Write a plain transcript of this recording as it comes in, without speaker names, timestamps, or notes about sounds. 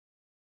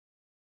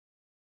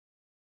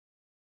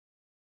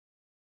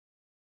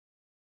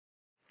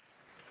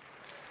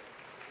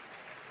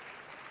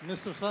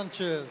Mr.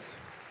 Sanchez,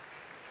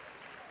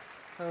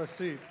 have a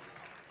seat.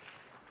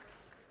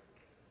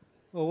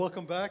 Well,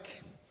 welcome back.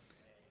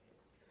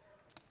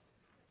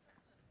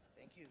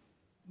 Thank you.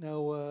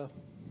 Now, I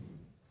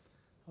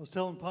was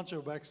telling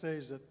Poncho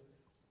backstage that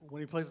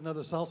when he plays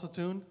another salsa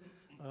tune,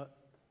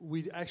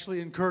 we actually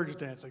encourage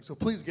dancing. So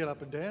please get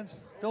up and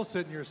dance. Don't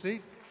sit in your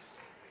seat.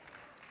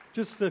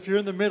 Just if you're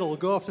in the middle,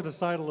 go off to the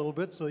side a little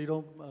bit so you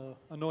don't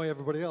annoy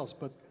everybody else,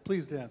 but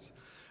please dance.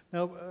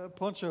 Now,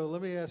 Poncho,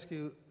 let me ask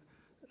you,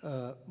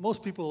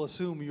 most people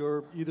assume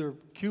you're either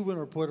Cuban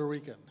or Puerto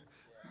Rican,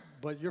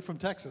 but you're from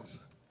Texas.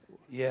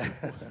 Yeah.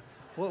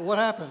 What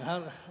happened?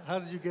 How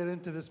did you get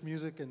into this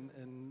music,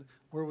 and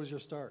where was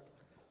your start?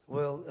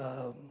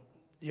 Well,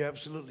 you're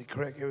absolutely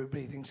correct.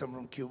 Everybody thinks I'm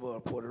from Cuba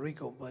or Puerto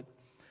Rico, but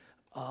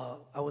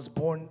I was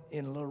born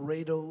in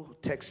Laredo,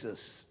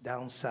 Texas,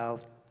 down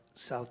south,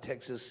 South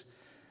Texas,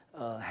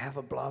 half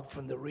a block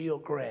from the Rio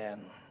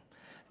Grande.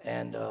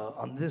 And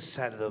on this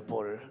side of the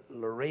border,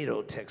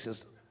 Laredo,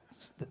 Texas,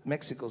 the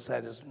Mexico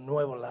side is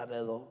Nuevo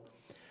Laredo.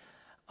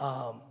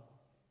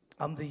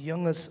 I'm the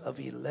youngest of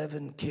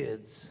 11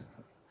 kids,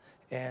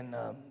 and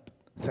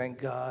thank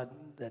God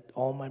that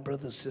all my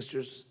brothers and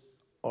sisters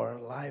are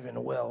alive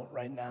and well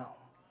right now.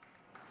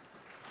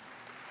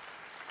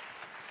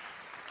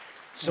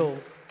 So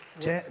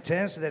to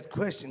answer that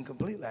question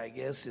completely, I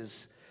guess,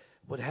 is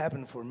what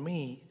happened for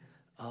me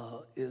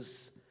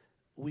is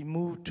we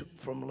moved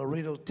from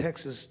Laredo,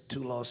 Texas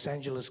to Los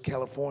Angeles,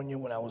 California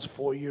when I was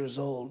 4 years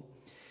old.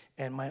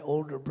 And my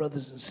older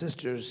brothers and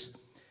sisters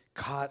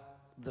caught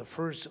the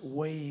first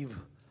wave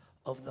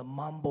of the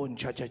mambo and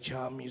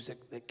cha-cha-cha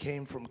music that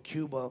came from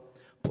Cuba,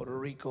 Puerto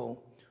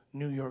Rico,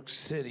 New York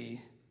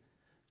City,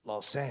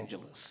 Los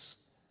Angeles.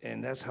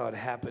 And that's how it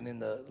happened in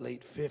the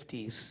late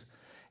 50s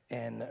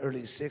and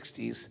early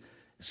 60s.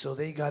 So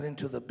they got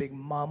into the big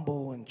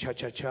mambo and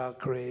cha-cha-cha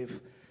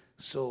crave.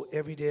 So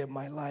every day of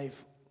my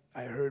life,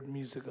 I heard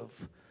music of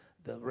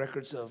the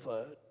records of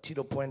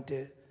Tito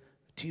Puente,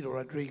 Tito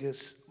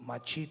Rodriguez,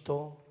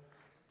 Machito,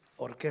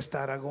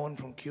 Orquesta Aragon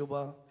from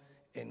Cuba,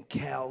 and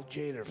Cal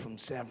Jader from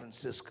San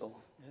Francisco.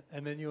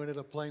 And then you ended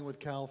up playing with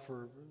Cal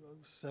for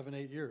 7,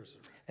 8 years.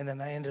 And then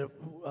I ended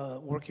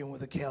up working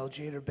with the Cal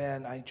Jader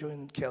band. I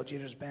joined Cal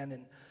Jader's band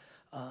in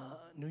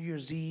New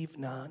Year's Eve,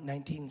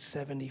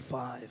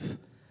 1975.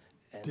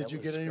 And did you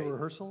get any great.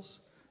 rehearsals?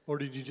 Or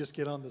did you just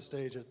get on the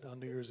stage on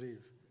New Year's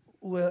Eve?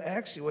 Well,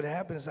 actually, what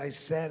happened is I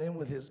sat in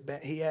with his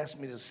band. He asked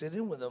me to sit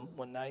in with him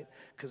one night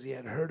because he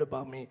had heard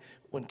about me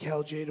when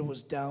Cal Jader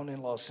was down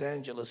in Los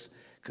Angeles,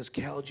 because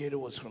Cal Jader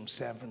was from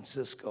San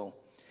Francisco.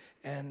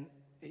 And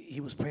he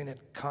was playing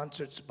at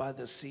Concerts by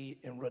the Sea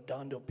in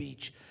Redondo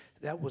Beach.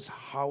 That was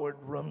Howard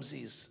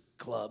Rumsey's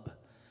club.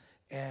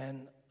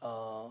 And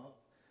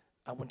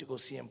I went to go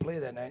see him play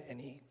that night, and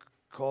he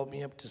called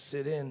me up to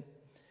sit in.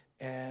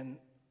 And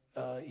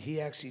he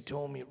actually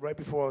told me right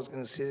before I was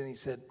going to sit in, he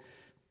said,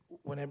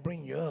 when I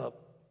bring you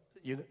up,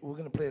 we're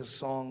going to play a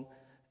song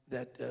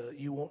that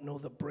you won't know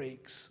the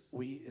breaks.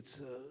 We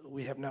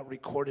have not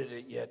recorded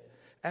it yet.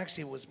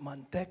 Actually, it was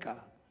Manteca.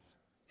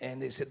 And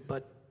they said,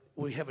 but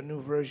we have a new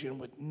version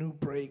with new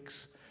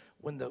breaks.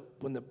 When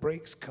the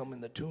breaks come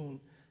in the tune,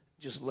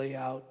 just lay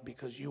out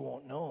because you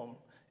won't know them.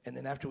 And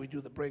then after we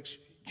do the breaks,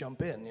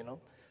 jump in, you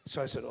know.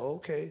 So I said, oh,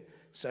 okay.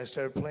 So I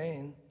started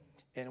playing.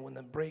 And when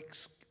the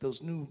breaks,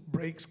 those new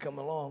breaks come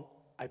along,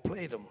 I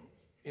played them,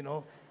 you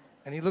know.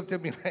 And he looked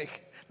at me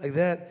like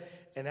that.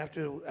 And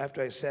after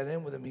I sat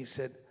in with him, he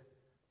said,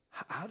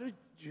 how did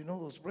you know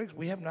those breaks?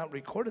 We have not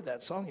recorded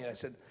that song yet. I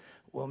said,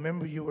 well,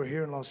 remember you were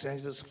here in Los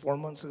Angeles 4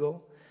 months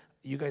ago?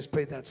 You guys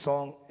played that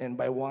song, and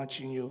by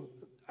watching you,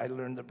 I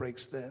learned the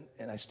breaks then,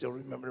 and I still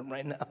remember them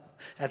right now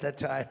at that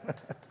time.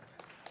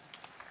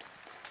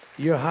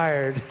 You're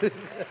hired.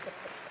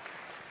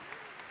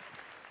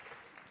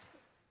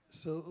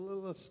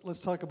 So let's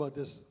talk about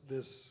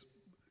this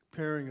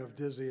pairing of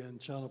Dizzy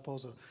and Chano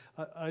Pozo.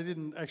 I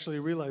didn't actually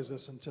realize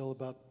this until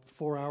about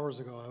 4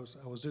 hours ago.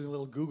 I was doing a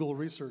little Google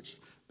research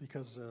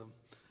because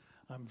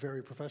I'm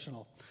very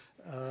professional.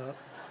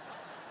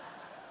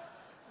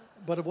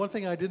 But one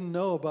thing I didn't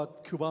know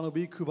about Cubano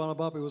Beat, Cubano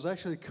Bop, it was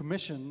actually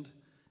commissioned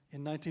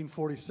in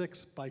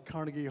 1946 by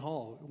Carnegie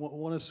Hall.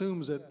 One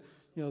assumes that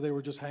they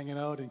were just hanging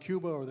out in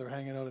Cuba or they're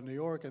hanging out in New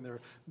York and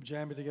they're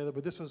jamming together.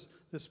 But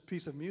this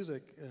piece of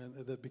music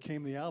that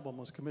became the album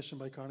was commissioned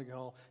by Carnegie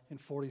Hall in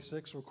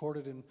 46,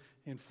 recorded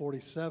in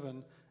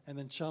 47, and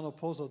then Chano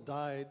Pozo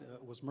died,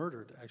 was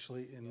murdered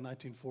actually in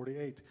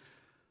 1948.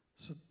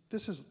 So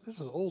this is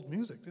old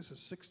music. This is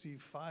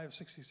 65,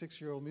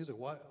 66-year-old music.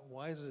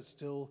 Why is it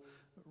still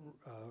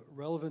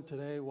relevant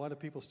today? Why do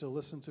people still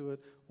listen to it?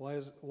 Why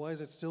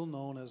is it still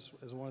known as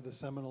one of the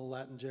seminal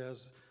Latin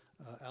jazz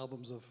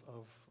albums of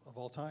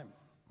all time?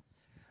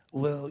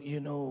 Well,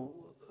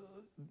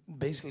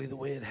 basically the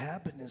way it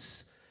happened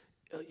is,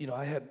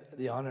 I had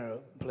the honor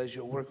and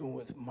pleasure of working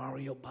with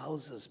Mario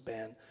Bauza's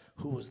band,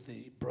 who was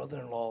the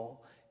brother-in-law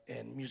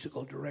and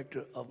musical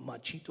director of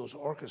Machito's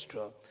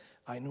orchestra.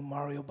 I knew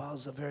Mario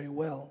Bauza very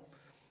well,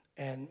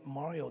 and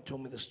Mario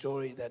told me the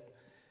story that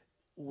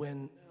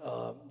when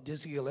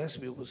Dizzy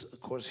Gillespie was, of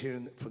course,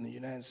 here from the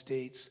United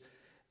States,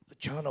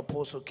 Chano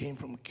Pozo came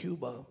from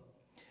Cuba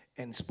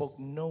and spoke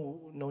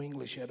no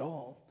English at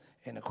all.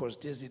 And of course,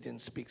 Dizzy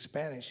didn't speak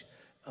Spanish.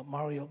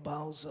 Mario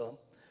Bauza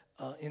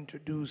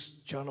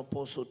introduced Chano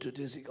Pozo to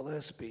Dizzy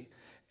Gillespie,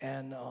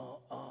 and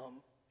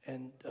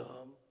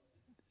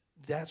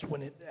that's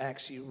when it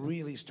actually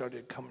really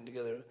started coming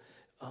together.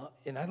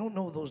 And I don't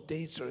know if those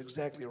dates are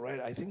exactly right.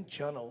 I think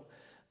Chano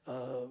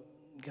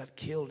got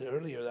killed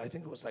earlier. I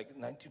think it was like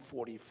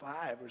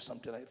 1945 or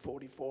something, like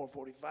 44,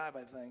 45,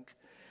 I think.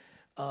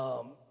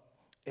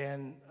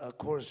 And of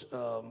course,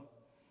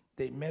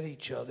 they met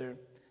each other.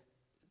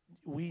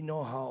 We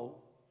know how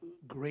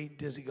great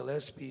Dizzy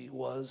Gillespie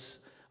was.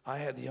 I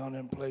had the honor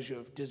and pleasure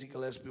of Dizzy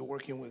Gillespie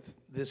working with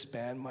this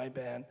band, my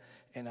band,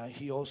 and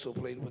he also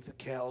played with the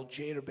Cal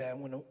Jader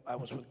band when I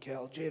was with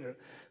Cal Jader.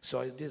 So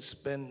I did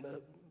spend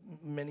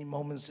many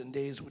moments and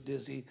days with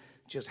Dizzy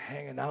just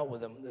hanging out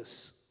with him.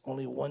 There's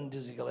only one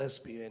Dizzy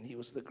Gillespie, and he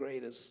was the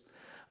greatest.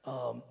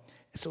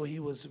 So he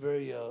was a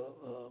very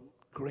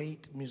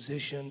great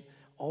musician,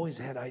 always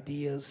had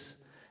ideas,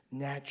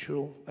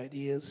 natural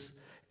ideas.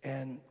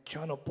 And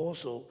Chano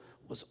Pozo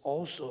was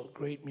also a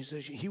great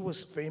musician. He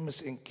was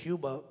famous in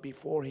Cuba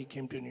before he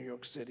came to New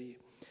York City.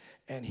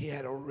 And he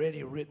had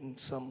already written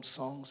some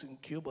songs in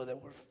Cuba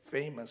that were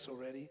famous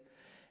already.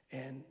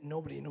 And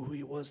nobody knew who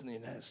he was in the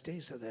United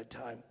States at that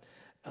time.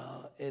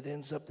 It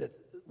ends up that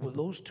with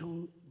those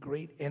two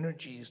great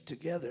energies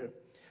together,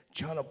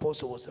 Chano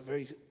Pozo was a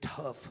very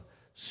tough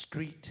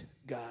street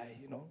guy,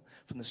 you know,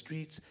 from the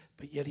streets,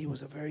 but yet he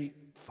was a very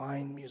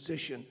fine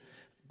musician.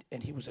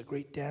 And he was a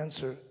great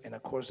dancer and,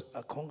 of course,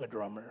 a conga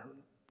drummer,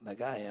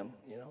 like I am,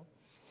 you know.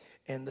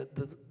 And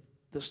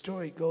the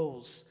story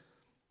goes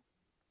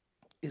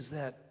is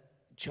that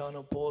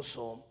Chano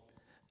Pozo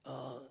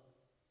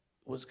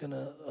was going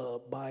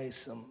to buy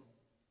some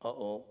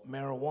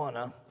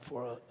marijuana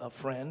for a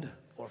friend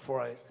or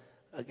for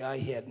a guy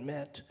he had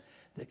met.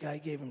 The guy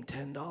gave him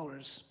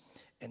 $10,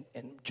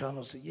 and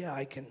Chano said, yeah,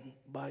 I can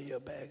buy you a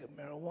bag of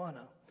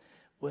marijuana.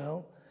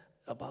 Well,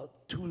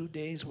 about 2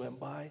 days went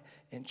by,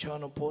 and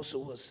Chano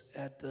Pozo was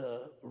at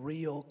the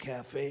Rio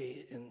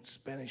Cafe in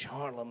Spanish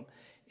Harlem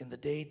in the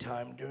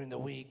daytime during the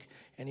week,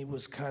 and he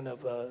was kind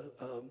of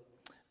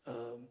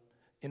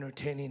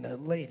entertaining a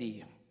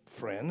lady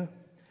friend.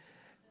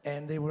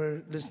 And they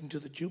were listening to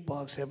the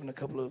jukebox, having a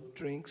couple of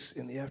drinks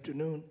in the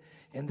afternoon,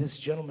 and this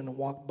gentleman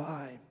walked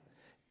by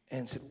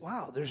and said,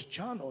 wow, there's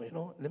Chano, you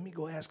know. Let me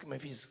go ask him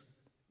if he's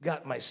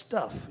got my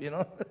stuff, you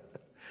know.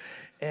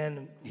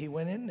 And he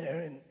went in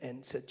there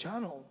and said,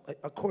 Chano,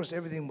 of course,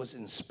 everything was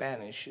in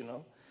Spanish, you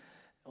know.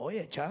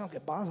 Oye, Chano,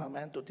 ¿qué pasa,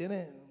 man?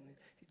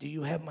 Do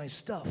you have my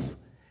stuff?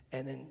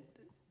 And then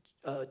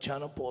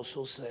Chano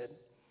Pozo said,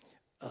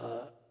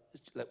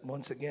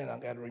 once again, I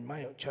got to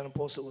remind you, Chano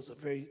Pozo was a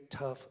very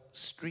tough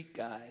street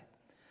guy.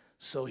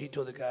 So he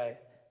told the guy,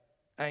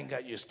 I ain't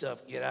got your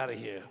stuff. Get out of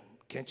here.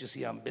 Can't you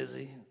see I'm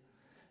busy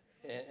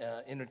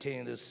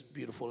entertaining this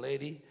beautiful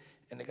lady?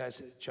 And the guy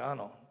said,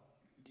 Chano,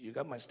 you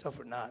got my stuff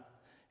or not?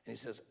 And he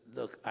says,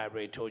 look, I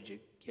already told you,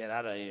 get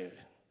out of here.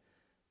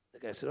 The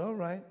guy said, all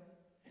right.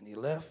 And he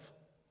left.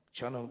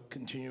 Chano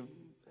continued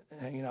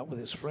hanging out with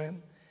his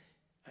friend.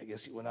 I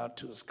guess he went out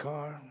to his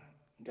car,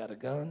 got a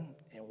gun,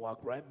 and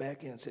walked right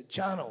back in and said,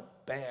 Chano,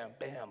 bam,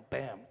 bam,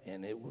 bam.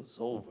 And it was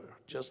over,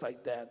 just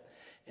like that.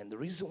 And the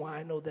reason why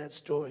I know that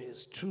story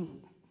is true,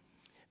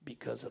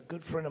 because a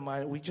good friend of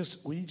mine, we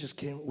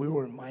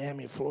were in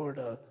Miami,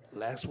 Florida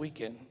last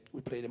weekend.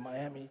 We played in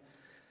Miami.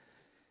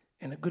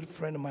 And a good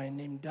friend of mine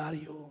named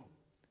Dario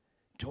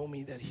told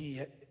me that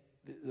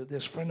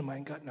this friend of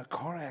mine got in a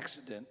car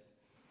accident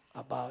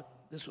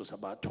this was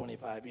about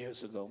 25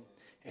 years ago.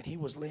 And he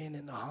was laying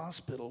in the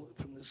hospital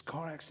from this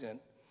car accident.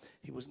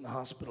 He was in the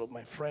hospital,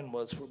 my friend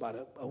was, for about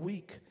a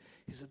week.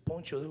 He said,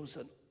 Poncho, there was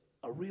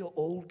a real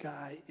old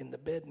guy in the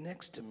bed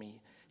next to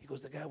me. He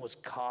goes, the guy was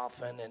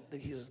coughing, and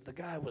the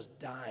guy was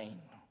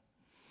dying.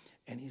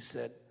 And he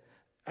said,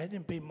 I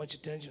didn't pay much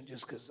attention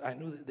just because I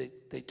knew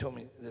that they told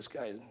me this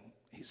guy,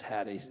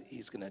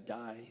 he's going to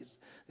die.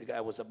 The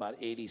guy was about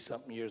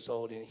 80-something years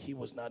old, and he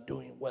was not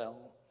doing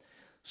well.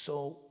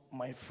 So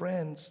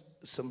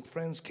some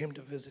friends came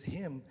to visit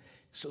him,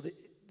 so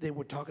they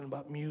were talking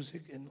about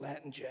music and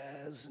Latin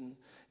jazz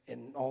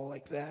and all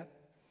like that.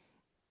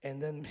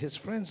 And then his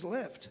friends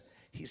left.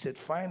 He said,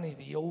 finally,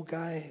 the old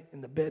guy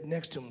in the bed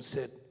next to him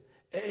said,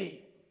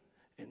 hey.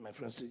 And my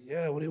friend said,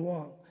 yeah, what do you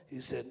want?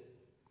 He said,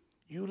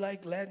 you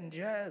like Latin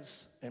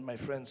jazz? And my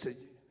friend said,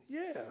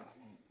 yeah,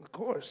 of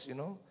course, you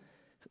know.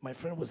 My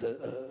friend was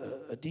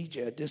a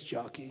DJ, a disc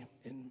jockey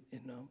in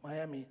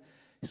Miami.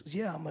 He says,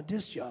 yeah, I'm a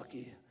disc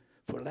jockey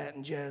for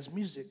Latin jazz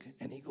music.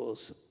 And he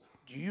goes,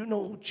 do you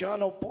know who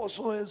Chano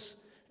Pozo is?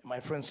 And my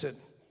friend said,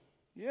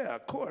 yeah,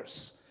 of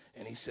course.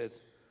 And he said,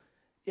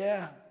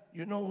 yeah,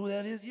 you know who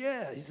that is?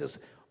 Yeah. He says,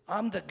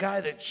 I'm the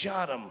guy that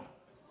shot him.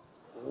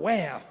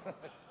 Wham.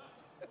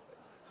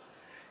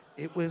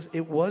 It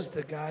was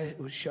the guy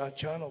who shot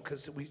Chano,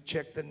 because we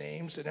checked the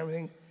names and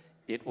everything.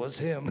 It was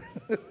him.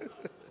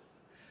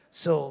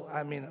 So,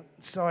 I mean,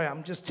 sorry,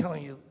 I'm just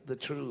telling you the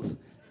truth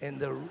and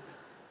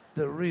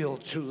the real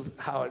truth,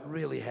 how it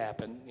really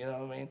happened, you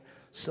know what I mean?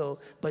 So,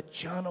 but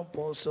Chano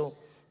Pozo,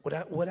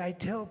 what I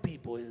tell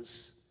people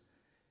is,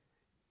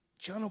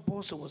 Chano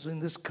Pozo was in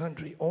this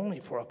country only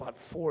for about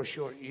 4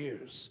 short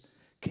years.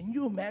 Can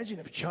you imagine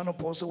if Chano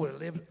Pozo would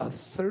have lived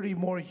 30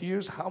 more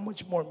years, how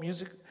much more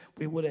music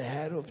we would have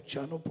had of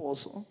Chano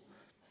Pozo?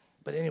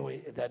 But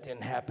anyway, that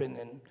didn't happen,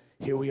 and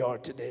here we are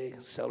today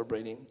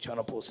celebrating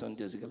Chano Pozo and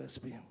Dizzy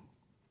Gillespie.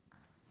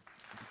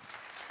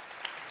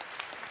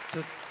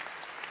 So,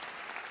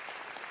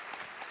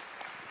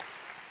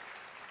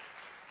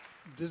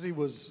 Dizzy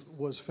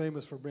was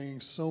famous for bringing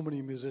so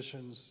many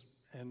musicians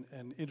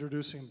and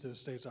introducing them to the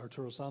States.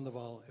 Arturo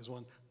Sandoval is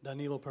one.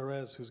 Danilo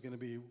Perez, who's going to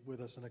be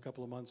with us in a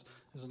couple of months,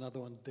 is another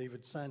one.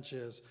 David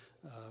Sanchez,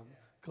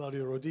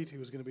 Claudio Roditi,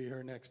 who's going to be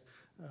here next.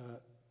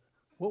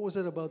 What was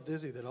it about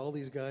Dizzy that all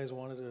these guys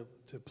wanted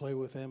to play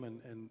with him,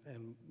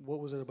 and what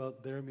was it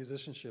about their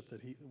musicianship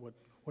that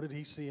what did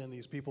he see in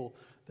these people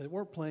that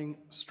weren't playing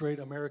straight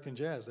American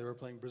jazz? They were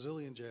playing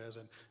Brazilian jazz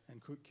and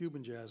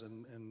Cuban jazz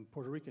and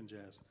Puerto Rican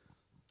jazz.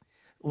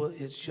 Well,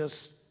 it's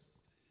just,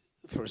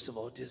 first of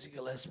all, Dizzy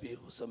Gillespie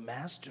was a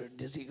master.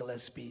 Dizzy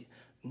Gillespie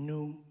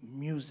knew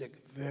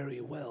music very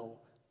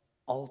well,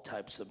 all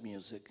types of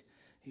music.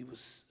 He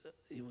was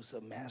a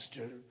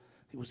master.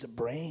 He was a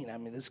brain. I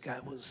mean, this guy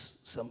was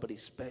somebody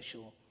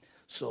special.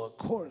 So, of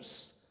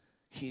course,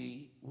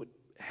 he would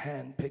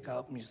hand-pick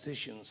out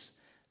musicians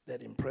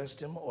that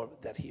impressed him or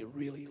that he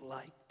really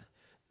liked,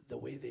 the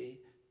way they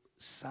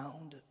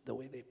sound, the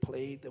way they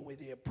played, the way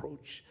they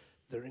approach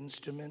their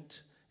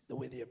instrument, the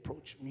way they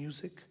approach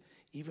music,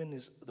 even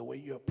the way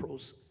you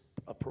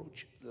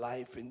approach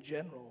life in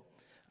general.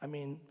 I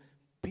mean,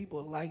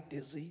 people like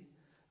Dizzy.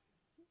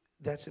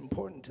 That's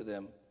important to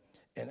them.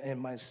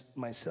 And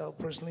myself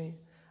personally,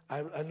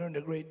 I learned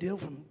a great deal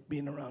from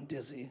being around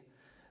Dizzy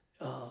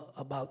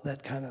about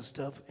that kind of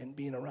stuff and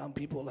being around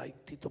people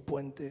like Tito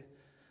Puente,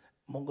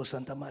 Mongo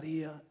Santa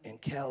Maria,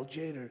 and Cal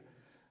Jader.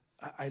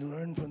 I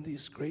learned from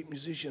these great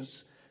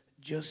musicians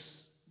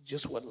just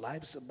what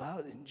life's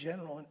about in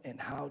general and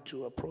how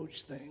to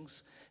approach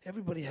things.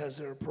 Everybody has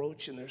their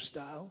approach and their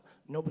style.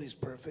 Nobody's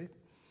perfect.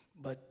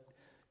 But,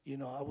 you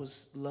know, I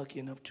was lucky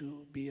enough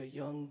to be a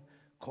young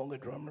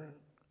conga drummer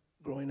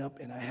growing up,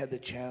 and I had the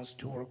chance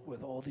to work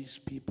with all these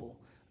people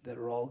that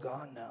are all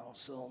gone now.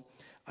 So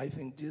I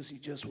think Dizzy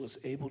just was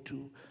able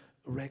to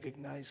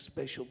recognize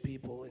special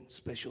people and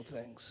special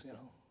things, you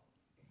know.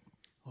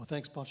 Well,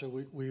 thanks,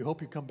 Poncho. We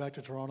hope you come back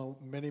to Toronto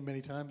many,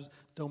 many times.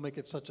 Don't make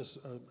it such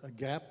a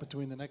gap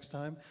between the next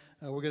time.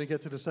 We're going to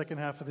get to the second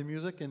half of the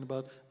music in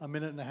about a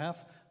minute and a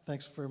half.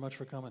 Thanks very much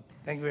for coming.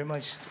 Thank you very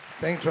much.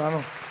 Thanks,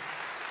 Toronto.